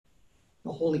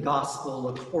The Holy Gospel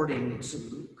according to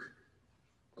Luke.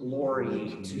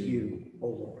 Glory to you, O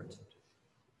Lord.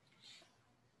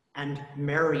 And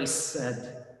Mary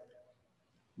said,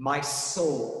 "My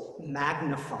soul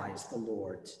magnifies the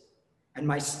Lord, and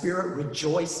my spirit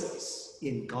rejoices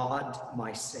in God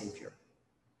my Savior,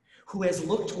 who has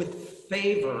looked with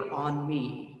favor on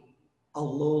me, a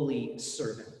lowly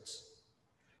servant.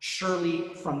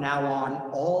 Surely from now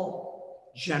on,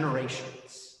 all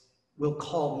generations will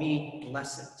call me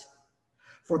blessed.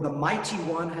 For the Mighty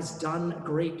One has done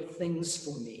great things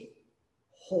for me.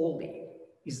 Holy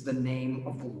is the name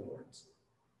of the Lord,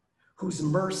 whose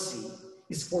mercy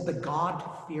is for the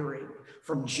God-fearing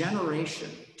from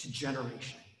generation to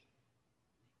generation.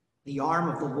 The arm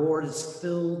of the Lord is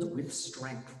filled with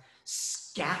strength,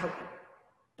 scattering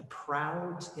the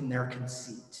proud in their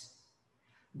conceit.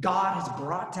 God has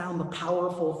brought down the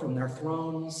powerful from their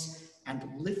thrones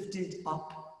and lifted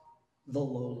up the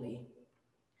lowly.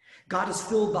 God has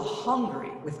filled the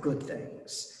hungry with good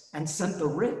things and sent the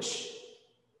rich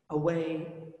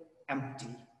away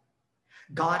empty.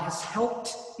 God has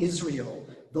helped Israel,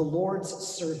 the Lord's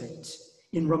servant,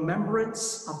 in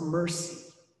remembrance of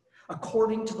mercy,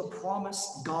 according to the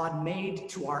promise God made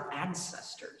to our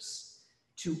ancestors,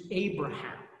 to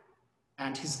Abraham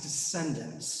and his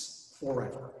descendants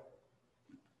forever."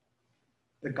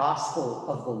 The Gospel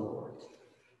of the Lord.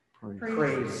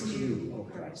 Praise to you, O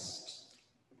Christ.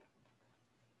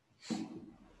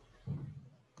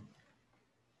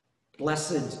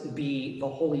 Blessed be the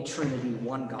Holy Trinity,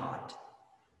 one God.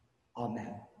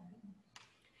 Amen.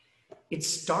 It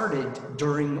started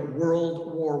during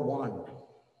World War I.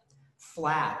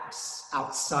 Flags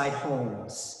outside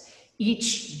homes,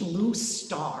 each blue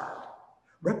star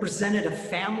represented a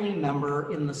family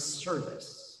member in the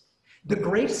service. The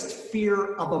greatest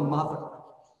fear of a mother,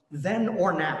 then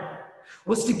or now,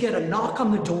 was to get a knock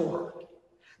on the door,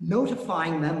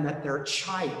 notifying them that their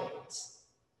child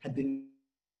had been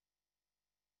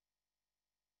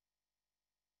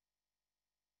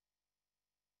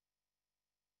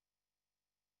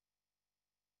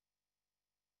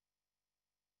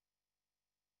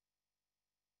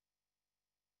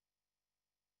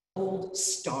Gold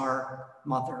Star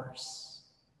mothers.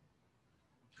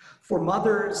 For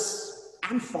mothers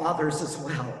and fathers as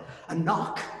well, a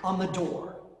knock on the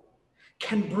door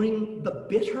can bring the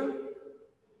bitter,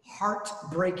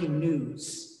 heartbreaking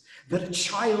news that a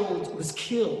child was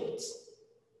killed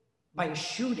by a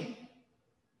shooting,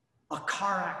 a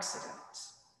car accident,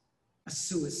 a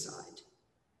suicide.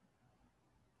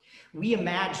 We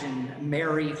imagine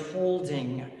Mary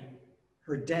holding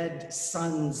her dead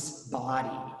son's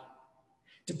body,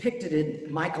 depicted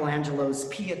in Michelangelo's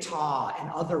Pietà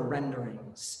and other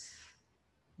renderings.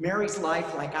 Mary's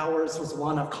life, like ours, was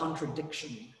one of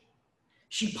contradiction.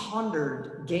 She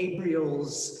pondered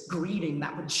Gabriel's greeting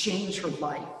that would change her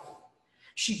life.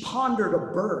 She pondered a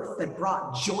birth that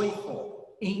brought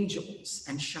joyful angels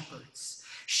and shepherds.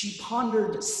 She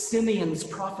pondered Simeon's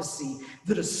prophecy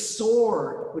that a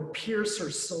sword would pierce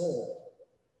her soul,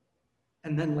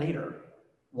 and then later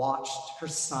watched her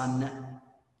son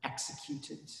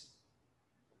executed.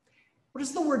 What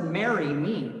does the word Mary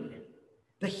mean?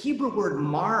 The Hebrew word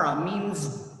Mara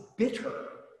means bitter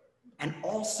and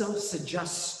also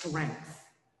suggests strength.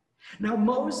 Now,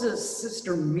 Moses'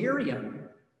 sister Miriam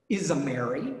is a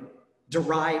Mary,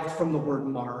 derived from the word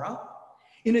Mara.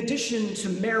 In addition to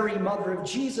Mary, mother of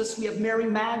Jesus, we have Mary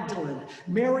Magdalene,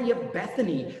 Mary of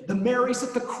Bethany, the Marys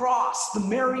at the cross, the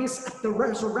Marys at the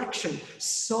resurrection.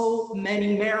 So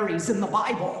many Marys in the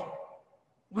Bible.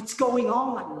 What's going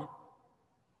on?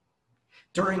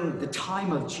 During the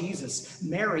time of Jesus,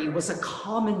 Mary was a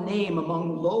common name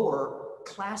among lower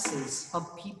classes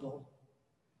of people.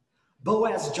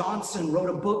 Boaz Johnson wrote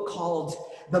a book called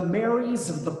The Marys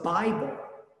of the Bible,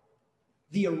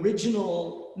 the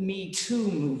original Me Too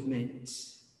movement.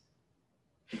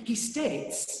 He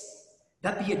states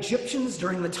that the Egyptians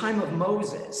during the time of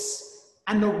Moses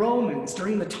and the Romans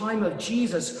during the time of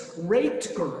Jesus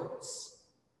raped girls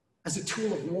as a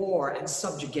tool of war and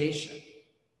subjugation.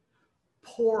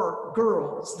 Poor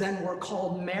girls then were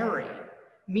called Mary,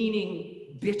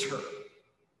 meaning bitter,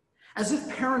 as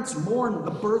if parents mourned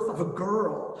the birth of a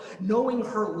girl, knowing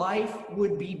her life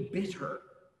would be bitter.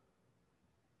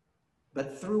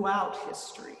 But throughout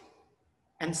history,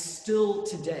 and still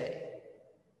today,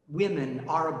 women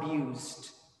are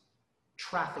abused,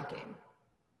 trafficking,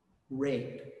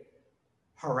 rape,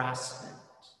 harassment.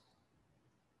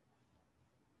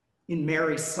 In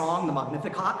Mary's song, the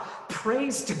Magnificat,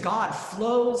 praise to God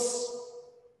flows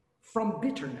from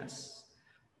bitterness.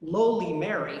 Lowly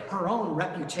Mary, her own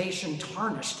reputation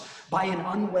tarnished, by an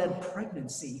unwed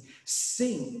pregnancy,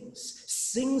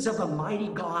 sings of a mighty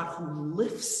God who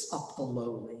lifts up the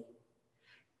lowly.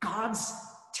 God's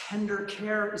tender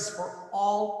care is for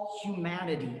all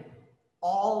humanity.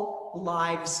 All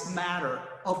lives matter,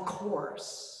 of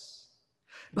course.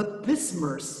 But this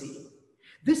mercy,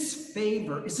 this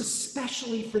favor is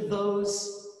especially for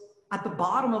those at the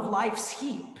bottom of life's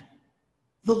heap,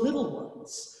 the little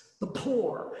ones, the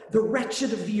poor, the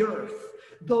wretched of the earth,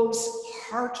 those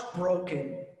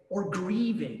heartbroken or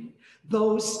grieving,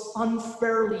 those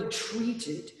unfairly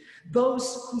treated,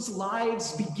 those whose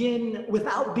lives begin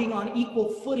without being on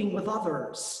equal footing with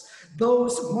others,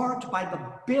 those marked by the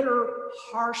bitter,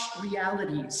 harsh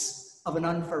realities of an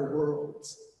unfair world.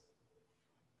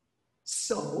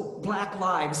 So, Black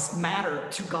lives matter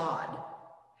to God.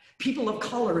 People of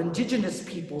color, indigenous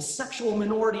peoples, sexual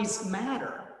minorities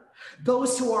matter.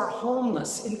 Those who are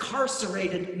homeless,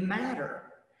 incarcerated matter.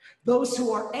 Those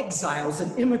who are exiles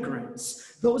and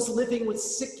immigrants, those living with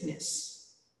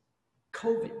sickness,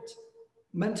 COVID,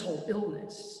 mental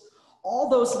illness, all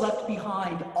those left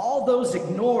behind, all those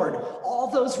ignored,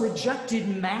 all those rejected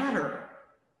matter.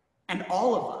 And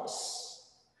all of us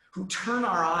who turn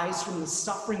our eyes from the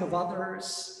suffering of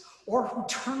others, or who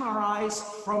turn our eyes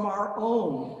from our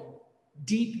own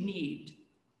deep need,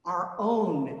 our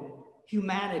own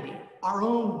humanity, our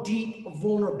own deep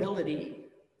vulnerability,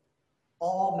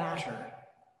 all matter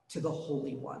to the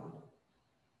Holy One.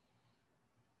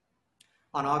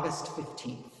 On August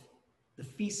 15th, the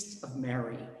Feast of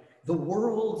Mary, the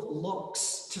world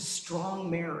looks to strong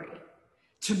Mary,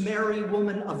 to Mary,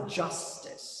 woman of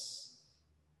justice,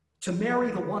 to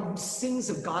Mary, the one who sings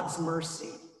of God's mercy,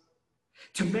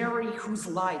 to Mary, whose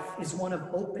life is one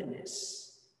of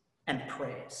openness and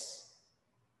praise.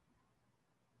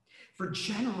 For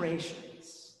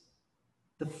generations,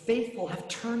 the faithful have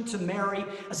turned to Mary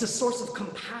as a source of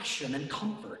compassion and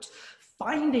comfort,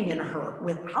 finding in her,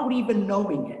 without even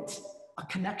knowing it, a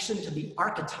connection to the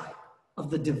archetype of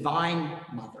the divine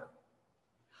mother.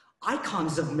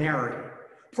 Icons of Mary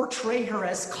portray her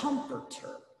as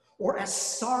comforter, or as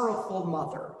sorrowful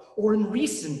mother, or in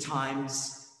recent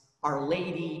times, Our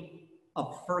Lady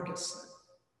of Ferguson.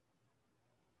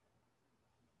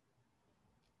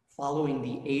 Following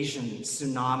the Asian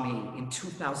tsunami in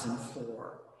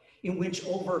 2004, in which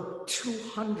over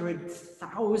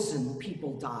 200,000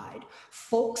 people died,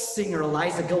 folk singer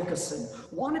Eliza Gilkyson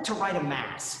wanted to write a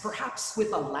mass, perhaps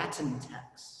with a Latin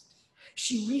text.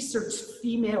 She researched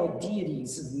female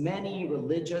deities of many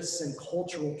religious and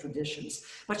cultural traditions,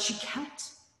 but she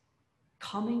kept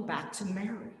coming back to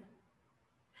Mary.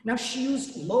 Now, she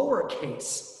used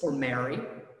lowercase for Mary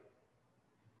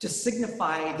to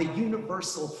signify the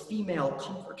universal female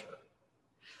comforter.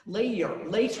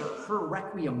 Later, her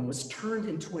requiem was turned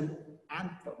into an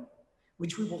anthem,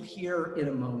 which we will hear in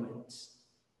a moment.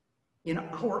 In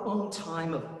our own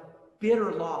time of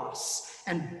bitter loss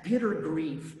and bitter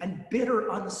grief and bitter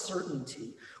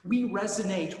uncertainty, we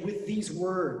resonate with these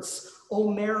words, "O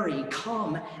Mary,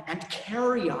 come and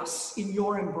carry us in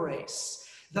your embrace,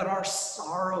 that our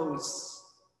sorrows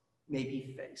may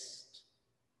be faced."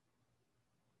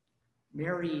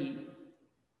 Mary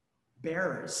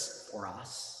bears for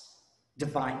us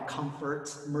divine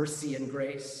comfort, mercy, and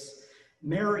grace.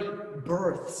 Mary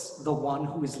births the one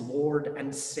who is Lord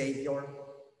and Savior.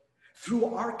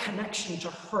 Through our connection to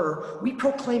her, we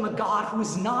proclaim a God who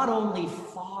is not only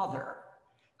Father,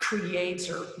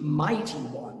 Creator, Mighty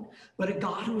One, but a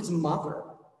God who is Mother,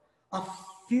 a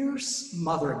fierce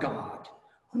Mother God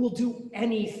who will do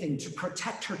anything to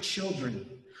protect her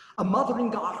children, a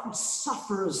mothering God who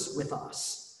suffers with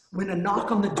us when a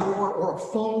knock on the door or a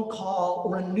phone call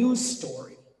or a news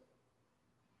story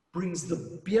brings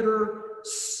the bitter,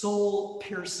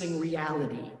 soul-piercing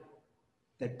reality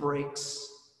that breaks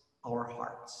our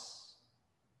hearts.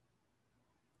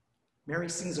 Mary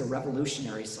sings a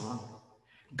revolutionary song.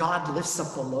 God lifts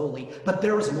up the lowly, but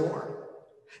there is more.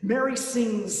 Mary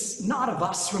sings not of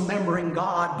us remembering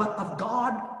God, but of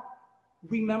God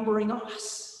remembering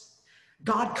us.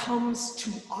 God comes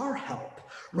to our help,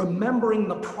 remembering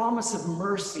the promise of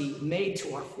mercy made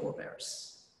to our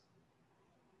forebears.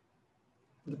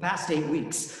 For the past 8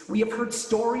 weeks, we have heard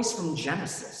stories from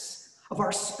Genesis of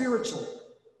our spiritual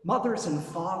mothers and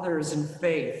fathers in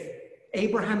faith,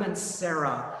 Abraham and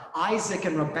Sarah, Isaac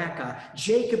and Rebekah,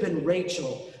 Jacob and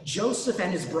Rachel, Joseph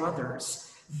and his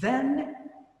brothers. Then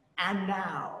and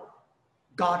now,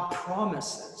 God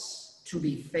promises to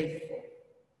be faithful,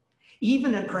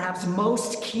 even and perhaps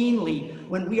most keenly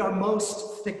when we are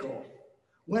most fickle,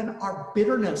 when our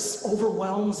bitterness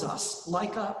overwhelms us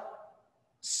like a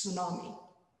tsunami,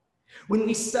 when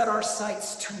we set our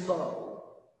sights too low,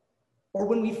 or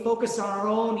when we focus on our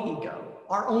own ego,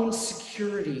 our own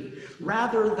security,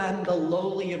 rather than the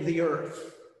lowly of the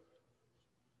earth,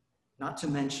 not to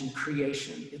mention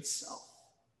creation itself.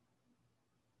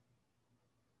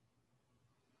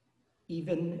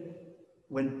 Even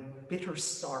when bitter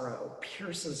sorrow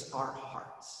pierces our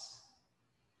hearts,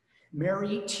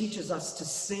 Mary teaches us to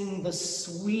sing the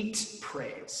sweet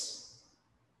praise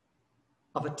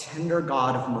of a tender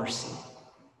God of mercy,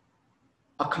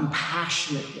 a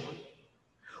compassionate one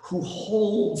who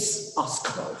holds us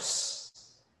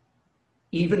close,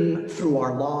 even through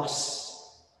our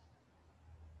loss,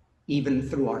 even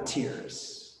through our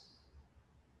tears.